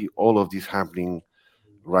 I see all of this happening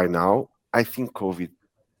right now. I think COVID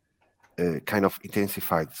kind of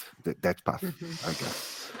intensified that path, I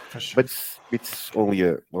guess. For sure. But it's only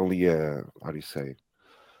a how do you say?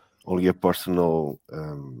 Only a personal.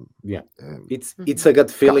 It's a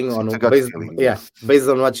gut feeling based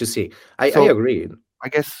on what you see. I agree. I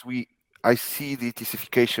guess I see the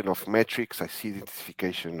intensification of metrics. I see the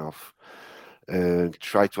intensification of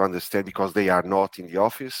try to understand, because they are not in the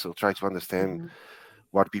office. So try to understand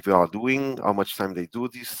what people are doing, how much time they do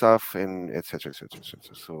this stuff, and etc.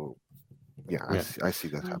 So I see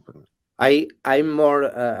that happen. I'm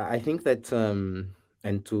more. I think that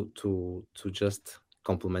and to just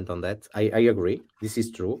compliment on that, I agree. This is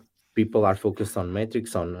true. People are focused on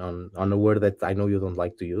metrics, on a word that I know you don't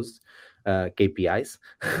like to use. KPIs.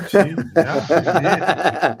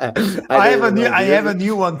 I have a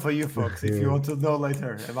new one for you folks if you want to know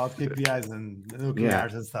later about KPIs and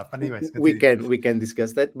OKRs and stuff. Anyways, we can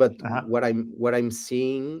discuss that. But what I'm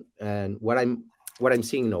seeing and what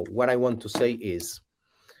I want to say is,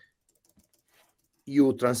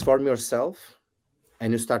 you transform yourself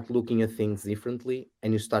and you start looking at things differently,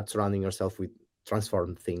 and you start surrounding yourself with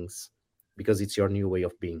transformed things because it's your new way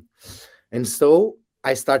of being. And so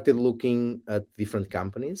I started looking at different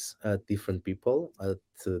companies, at different people, at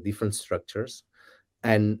different structures,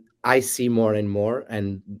 and I see more and more,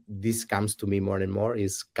 and this comes to me more and more,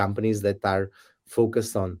 is companies that are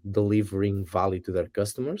focused on delivering value to their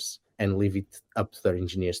customers and leave it up to their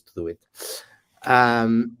engineers to do it.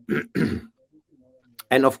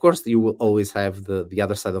 And of course, you will always have the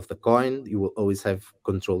other side of the coin. You will always have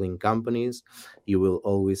controlling companies. You will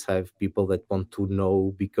always have people that want to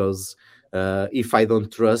know, because if I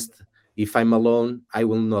don't trust, if I'm alone, I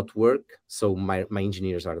will not work. So my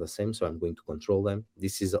engineers are the same, so I'm going to control them.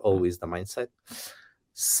 This is always the mindset.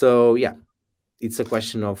 So yeah, it's a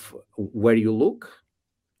question of where you look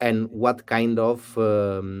and what kind of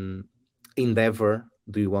endeavor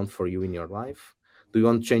do you want for you in your life. Do you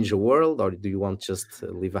want to change the world, or do you want just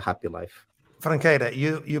live a happy life? Franqueira,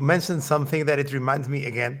 you mentioned something that it reminds me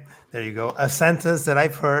again. There you go. A sentence that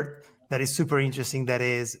I've heard that is super interesting. That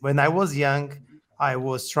is, when I was young, I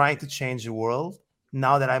was trying to change the world.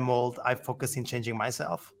 Now that I'm old, I focus in changing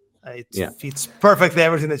myself. It fits perfectly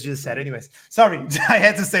everything that you just said. Anyways, sorry, I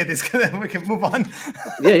had to say this because we can move on.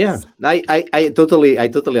 I totally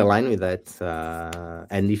align with that.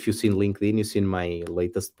 And if you've seen LinkedIn, you've seen my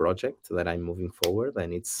latest project that I'm moving forward,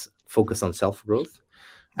 and it's focused on self-growth.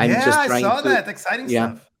 I saw that exciting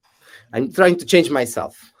stuff. I'm trying to change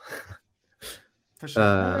myself. For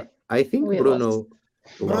sure. I think Bruno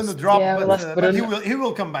dropped, but he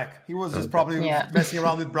will come back. He was just probably messing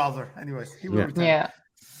around with browser. Anyways, he will return. Yeah.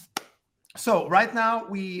 So right now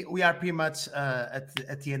we are pretty much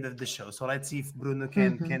at the end of the show. So let's see if Bruno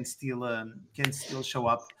can still show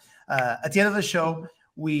up. At the end of the show,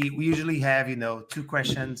 we usually have 2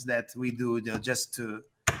 questions that we do just to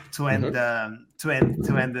end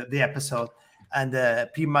the episode. And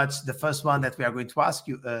pretty much the first one that we are going to ask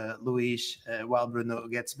you, Luís, while Bruno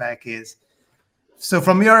gets back, is, so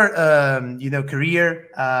from your career,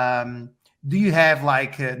 do you have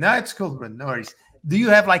no, it's cool, Bruno, no worries. Do you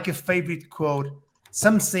have a favorite quote,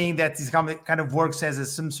 something that is kind of works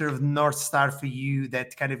as some sort of North Star for you,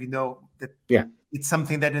 that kind of, it's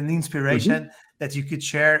something that an inspiration that you could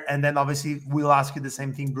share? And then obviously we'll ask you the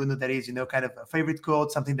same thing, Bruno, that is, kind of a favorite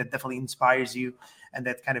quote, something that definitely inspires you and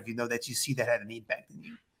that kind of, that you see that had an impact in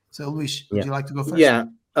you. So Luís, would you like to go first? Yeah.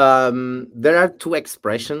 There are 2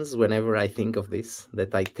 expressions whenever I think of this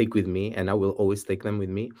that I take with me, and I will always take them with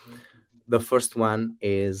me. The first one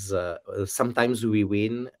is sometimes we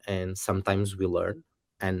win and sometimes we learn.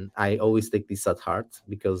 And I always take this at heart,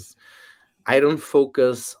 because I don't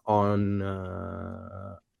focus on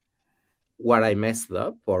what I messed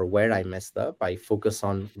up or where I messed up. I focus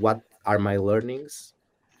on what are my learnings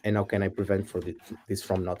and how can I prevent this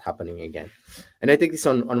from not happening again. And I take this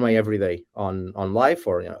on my everyday, on life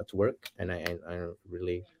or at work. And I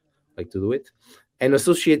really like to do it. And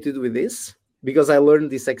associated with this, because I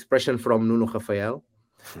learned this expression from Nuno Rafael,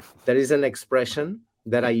 there is an expression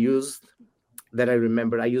that I used, that I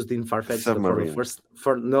remember I used in Farfetch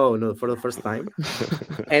for the first time.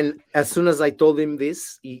 And as soon as I told him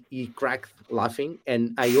this, he cracked laughing.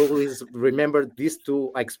 And I always remember these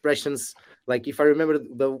 2 expressions. Like if I remember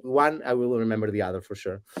the one, I will remember the other for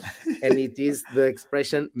sure. And it is the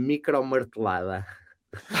expression micromartelada.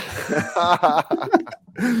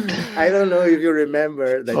 I don't know if you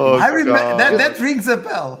remember that. I remember that rings a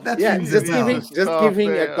bell.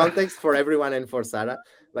 Giving a context for everyone and for Sarah.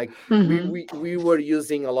 Like we were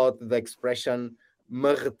using a lot the expression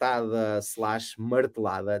marretada /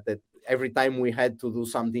 martelada, that every time we had to do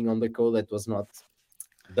something on the code that was not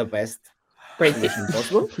the best solution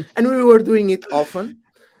possible, and we were doing it often.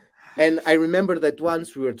 And I remember that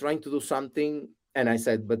once we were trying to do something, and I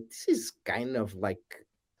said, but this is kind of like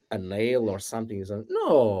a nail or something. So,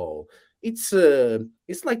 no, it's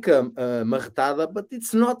like a marretada, but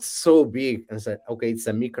it's not so big. And I said, okay, it's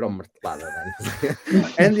a micro martelada then.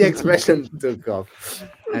 And the expression took off.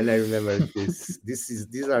 And I remember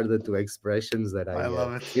these are the 2 expressions that I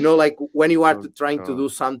love it. Like when you are trying to do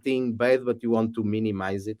something bad, but you want to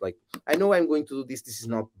minimize it. Like, I know I'm going to do this. This is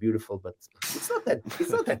not beautiful, but it's not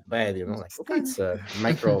that bad. Like, okay, it's a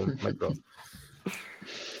micro.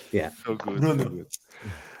 Yeah. So good. So good.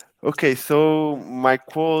 Okay, so my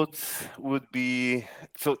quote would be,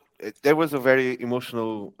 so there was a very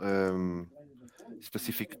emotional,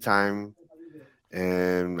 specific time,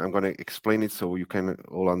 and I'm going to explain it so you can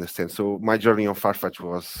all understand. So my journey on Farfetch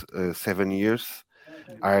was 7 years.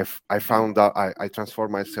 I found out I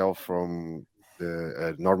transformed myself from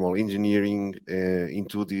the normal engineering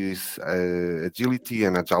into this agility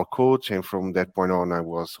and agile coach, and from that point on, I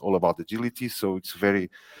was all about agility. So it's very,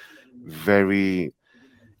 very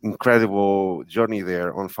incredible journey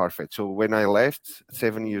there on Farfetch. So when I left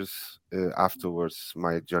 7 years afterwards,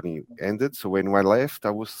 my journey ended. So when I left, I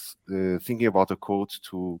was thinking about a quote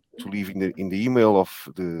to leave in the email of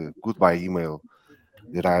the goodbye email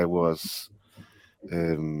that I was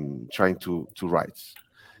trying to write.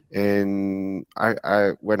 And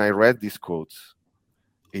I when I read this quote,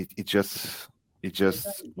 it just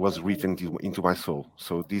was written into my soul.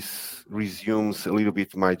 So this resumes a little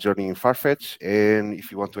bit my journey in Farfetch, and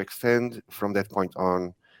if you want to extend from that point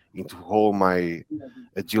on into all my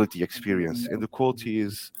agility experience. And the quote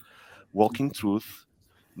is, "Walk in truth,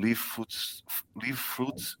 leave fruits.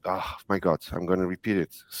 Oh my God, I'm going to repeat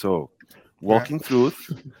it. So, walk in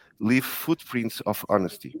truth, leave footprints of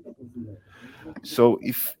honesty." So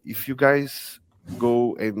if you guys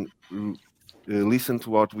go and listen to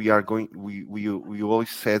what we always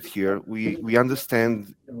said here, we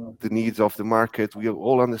understand the needs of the market. We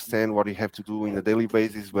all understand what we have to do in a daily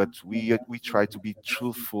basis, but we try to be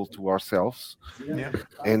truthful to ourselves. Yeah.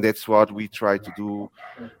 And that's what we try to do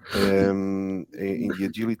in the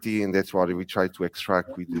agility, and that's what we try to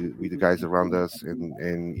extract with the guys around us.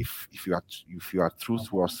 And if you are true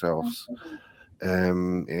to ourselves,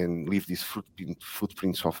 and leave these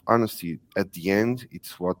footprints of honesty, at the end,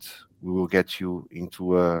 it's what we will get you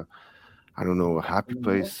into a happy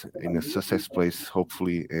place, in a success place,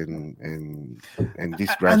 hopefully, and this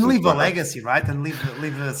and leave a legacy, right? And leave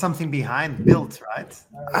something behind, built, right?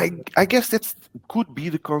 I guess that could be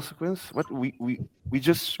the consequence, but we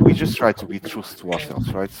just try to be true to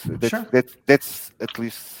ourselves, right? That's at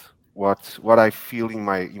least what I feel in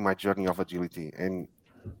my journey of agility, and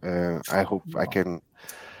I hope I can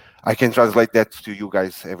translate that to you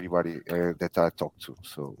guys, everybody that I talk to.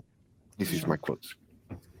 So this is my quote.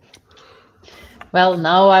 Well,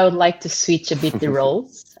 now I would like to switch a bit the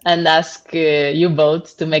roles and ask you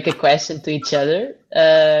both to make a question to each other.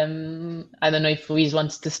 I don't know if Luís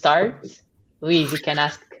wants to start. Luís, you can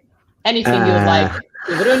ask anything you would like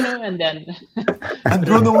to Bruno, and then and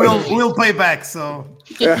Bruno will pay back. So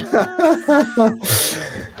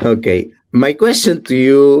okay, my question to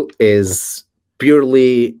you is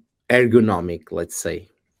purely ergonomic, let's say.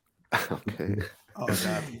 Okay. Oh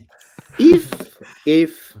God.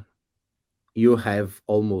 If you have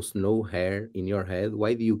almost no hair in your head,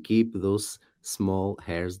 why do you keep those small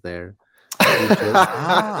hairs there?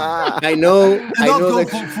 I know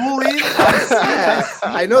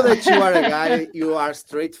that you are a guy, you are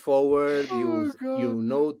straightforward, you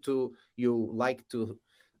like to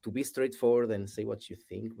be straightforward and say what you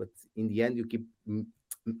think, but in the end you keep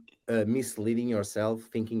misleading yourself,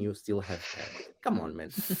 thinking you still have hair. Come on,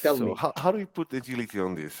 man, tell me. How do you put agility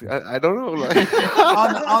on this? I don't know. Like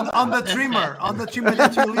on the trimmer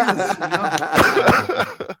that you use.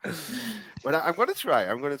 But I'm gonna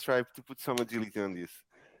try to put some agility on this.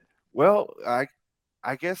 Well,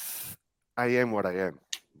 I guess I am what I am,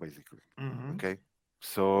 basically. Mm-hmm. Okay.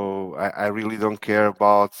 So I really don't care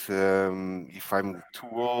about if I'm too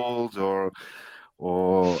old or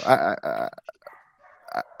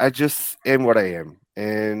I just am what I am,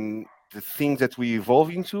 and the things that we evolve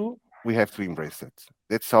into, we have to embrace it.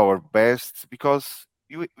 That's our best, because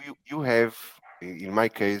you have, in my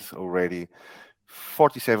case, already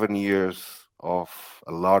 47 years of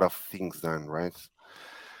a lot of things done, right?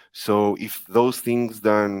 So if those things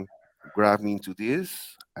done grab me into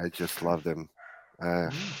this, I just love them.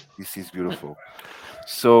 This is beautiful.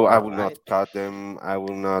 So I will not cut them. I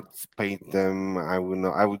will not paint them. I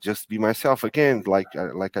will just be myself again.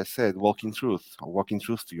 Like I said, walk in truth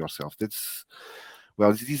to yourself. That's,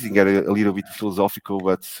 well, this is get a little bit philosophical,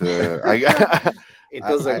 but it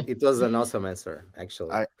was an awesome answer,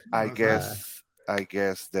 actually. I guess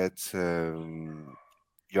that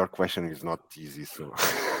your question is not easy. So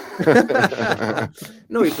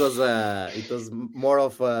no, it was more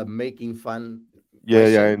of making fun.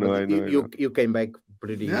 Yeah, I know. You came back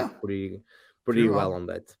pretty well on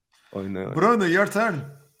that. I know. Bruno, your turn.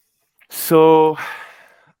 So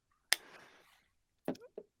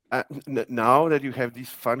now that you have this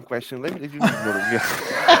fun question, let me give you 1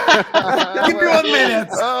 minute.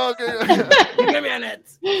 Oh, okay. Give me a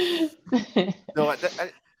minute. No,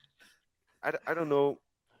 I don't know.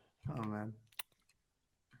 Oh man.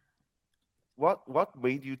 what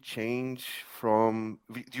made you change from?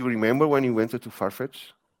 Do you remember when you went to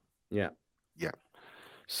Farfetch? Yeah. Yeah.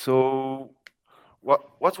 So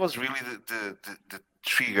what was really the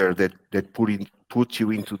trigger that put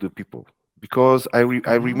you into the people? Because I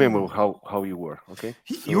remember how you were. Okay.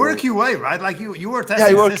 You were QA, right? Like you were Yeah,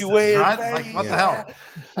 testing I work systems, QA. right? Very, Like what the yeah. hell?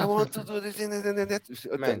 I want to do this and that.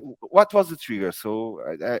 So, Man. what was the trigger? So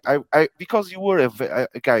I because you were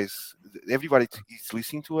guys, everybody is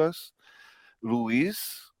listening to us. Luís,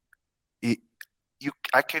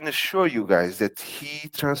 I can assure you guys that he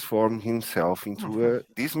transformed himself into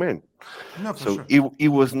this man. No, for So sure. it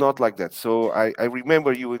was not like that. So I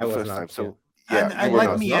remember you I the was first not, time. So yeah. yeah, you And were I let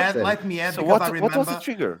not. was me not add, there. So because I what was the remember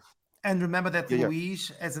trigger? and remember that Yeah.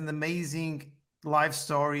 Luís has an amazing life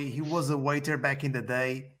story. He was a waiter back in the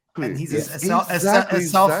day, and he's a Exactly.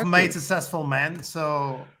 self-made successful man.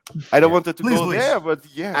 So I don't wanted to please, go Luís. there, but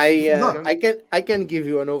yes, I can give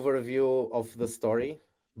you an overview of the story,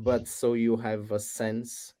 but so you have a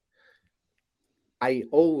sense. I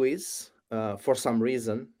always, for some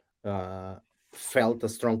reason, felt a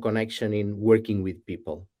strong connection in working with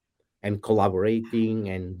people and collaborating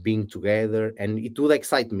and being together, and it would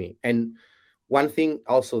excite me. And one thing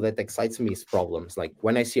also that excites me is problems. Like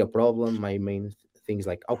when I see a problem, my main thing is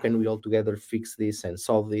like, how can we all together fix this and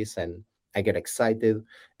solve this? And I get excited.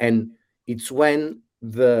 And it's when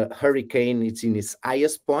the hurricane is in its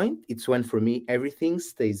highest point, it's when for me everything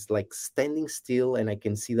stays like standing still and I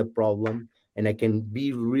can see the problem and I can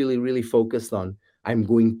be really, really focused on I'm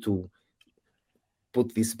going to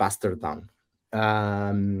put this bastard down.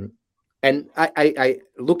 And I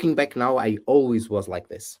looking back now, I always was like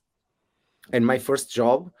this. And my first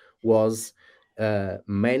job was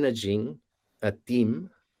managing a team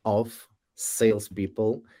of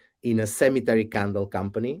salespeople in a cemetery candle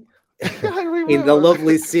company in the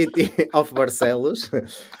lovely city of Barcelos,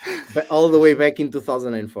 but all the way back in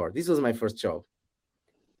 2004. This was my first job.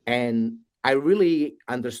 And I really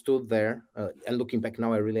understood there, and looking back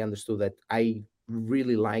now, I really understood that I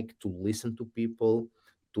really like to listen to people,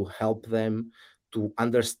 to help them, to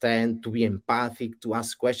understand, to be empathic, to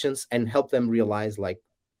ask questions, and help them realize like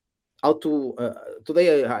how to.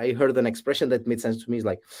 Today, I heard an expression that made sense to me. Is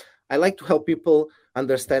like, I like to help people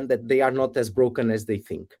understand that they are not as broken as they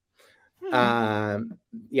think. Yeah,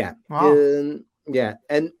 Wow. yeah,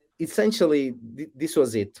 and essentially, this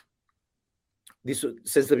was it. This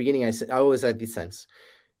since the beginning, I always had this sense.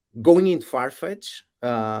 Going into Farfetch,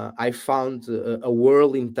 I found a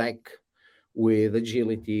world in tech with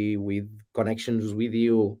agility, with connections with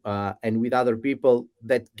you, and with other people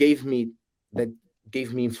that gave me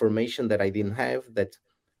information that I didn't have. That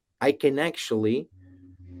I can actually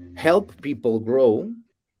help people grow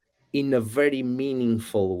in a very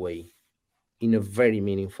meaningful way. In a very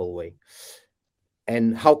meaningful way.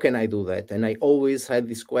 And how can I do that? And I always had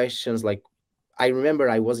these questions like, I remember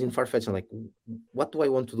I was in Farfetch and like, what do I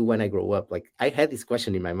want to do when I grow up? Like I had this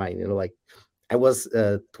question in my mind, like I was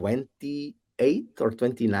 28 or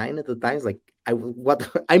 29 at the time. Like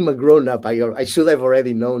I'm a grown up. I should have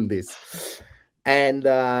already known this. And you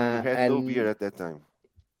had no beard at that time.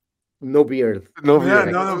 No beard. No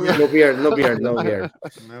beard. Yeah, no beard.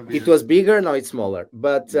 It was bigger. Now it's smaller.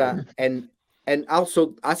 But and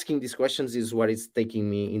also asking these questions is what is taking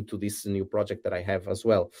me into this new project that I have as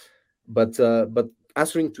well. But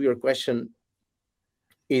answering to your question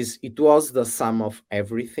is it was the sum of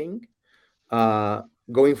everything.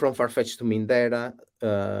 Going from Farfetch to Mindera,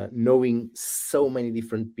 knowing so many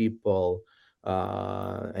different people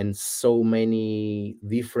and so many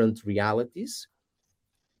different realities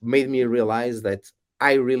made me realize that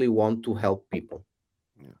I really want to help people.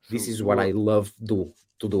 Yeah. So this is what I love to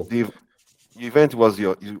do. The event was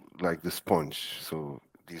you like the sponge. So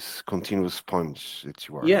this continuous sponge that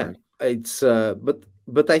you are. Yeah, right? It's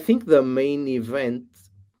but I think the main event,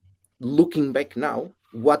 looking back now,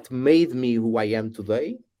 what made me who I am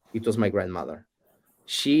today, it was my grandmother.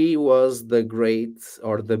 She was the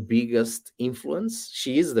biggest influence.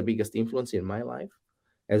 She is the biggest influence in my life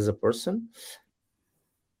as a person,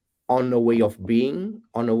 on a way of being,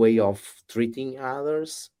 on a way of treating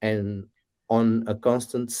others, and on a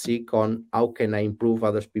constant seek on how can I improve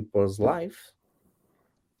other people's life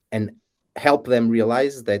and help them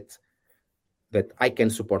realize that I can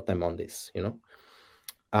support them on this, yeah.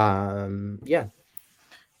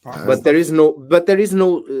 But there is no there is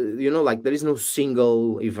no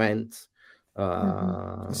single event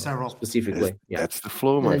specifically. That's the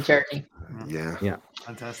flow, my journey. Yeah.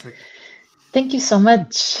 Fantastic. Thank you so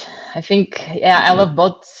much. I think I love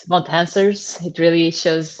both answers. It really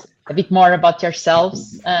shows a bit more about yourselves.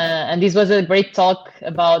 And this was a great talk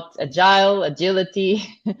about Agile, agility,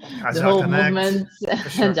 the whole Connect, movement,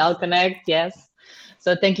 sure. Agile Connect, yes.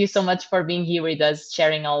 So thank you so much for being here with us,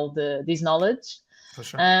 sharing all this knowledge. For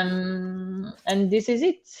sure. And this is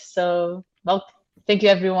it. So, well, thank you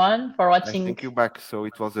everyone for watching. Thank you back. So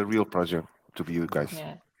it was a real pleasure to be you guys.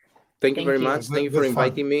 Yeah. Thank you very you. much. Thank you for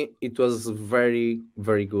inviting me. It was very,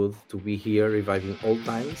 very good to be here, reviving old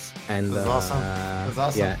times and It was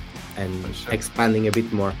awesome. Yeah, and expanding a bit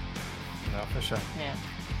more. No, for sure. Yeah.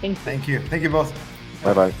 Thank you. Thank you. Thank you both.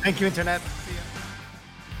 Bye bye. Thank you, Internet. See you.